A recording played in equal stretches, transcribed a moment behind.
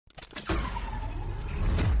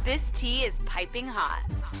This tea is piping hot.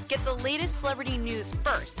 Get the latest celebrity news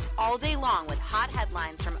first all day long with hot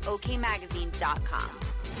headlines from okmagazine.com.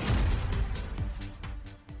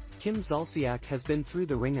 Kim Zolciak has been through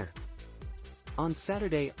the ringer. On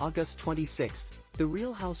Saturday, August 26th, the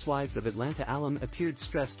Real Housewives of Atlanta alum appeared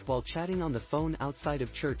stressed while chatting on the phone outside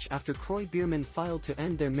of church after Kroy Biermann filed to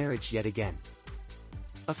end their marriage yet again.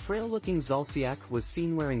 A frail-looking Zolciak was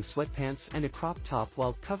seen wearing sweatpants and a crop top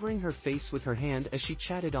while covering her face with her hand as she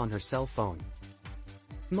chatted on her cell phone.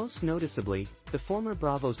 Most noticeably, the former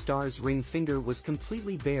Bravo star's ring finger was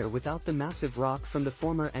completely bare without the massive rock from the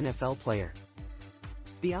former NFL player.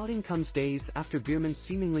 The outing comes days after Biermann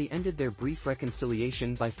seemingly ended their brief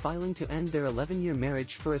reconciliation by filing to end their 11-year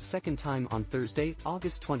marriage for a second time on Thursday,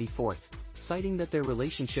 August 24th, citing that their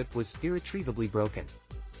relationship was irretrievably broken.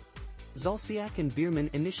 Zolciak and Biermann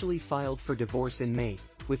initially filed for divorce in May,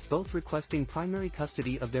 with both requesting primary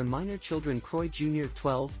custody of their minor children Kroy Jr.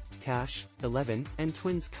 12, Cash 11, and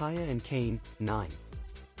twins Kaya and Kane 9.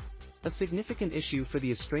 A significant issue for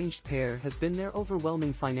the estranged pair has been their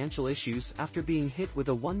overwhelming financial issues after being hit with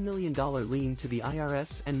a $1 million lien to the IRS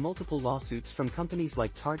and multiple lawsuits from companies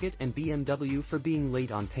like Target and BMW for being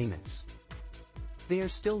late on payments. They are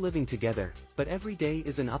still living together, but every day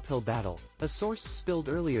is an uphill battle, a source spilled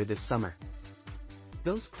earlier this summer.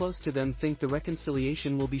 Those close to them think the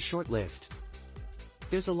reconciliation will be short-lived.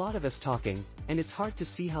 There's a lot of us talking, and it's hard to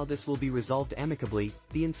see how this will be resolved amicably,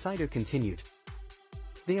 the insider continued.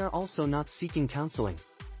 They are also not seeking counseling.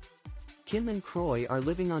 Kim and Kroy are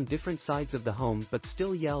living on different sides of the home but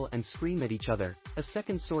still yell and scream at each other, a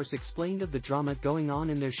second source explained of the drama going on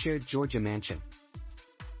in their shared Georgia mansion.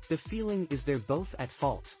 The feeling is they're both at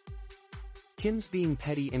fault. Kim's being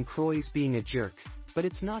petty and Kroy's being a jerk, but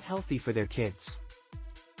it's not healthy for their kids.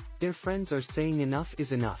 Their friends are saying enough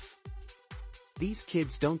is enough. These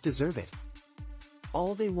kids don't deserve it.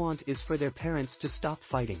 All they want is for their parents to stop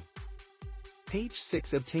fighting. Page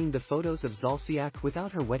 6 obtained the photos of Zolciak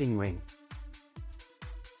without her wedding ring.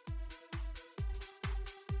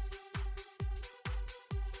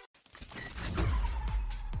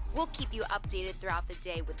 We'll keep you updated throughout the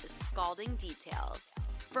day with the scalding details.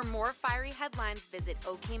 For more fiery headlines, visit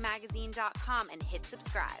okmagazine.com and hit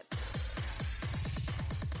subscribe.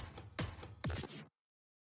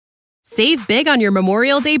 Save big on your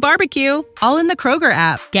Memorial Day barbecue, all in the Kroger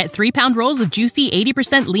app. Get 3-pound rolls of juicy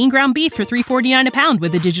 80% lean ground beef for $3.49 a pound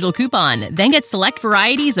with a digital coupon. Then get select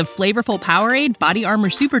varieties of flavorful Powerade, Body Armor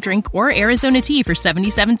Super Drink, or Arizona tea for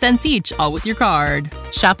 77 cents each, all with your card.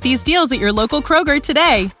 Shop these deals at your local Kroger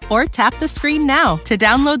today, or tap the screen now to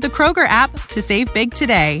download the Kroger app to save big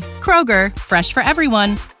today. Kroger, fresh for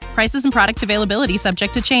everyone. Prices and product availability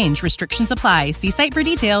subject to change. Restrictions apply. See site for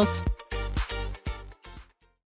details.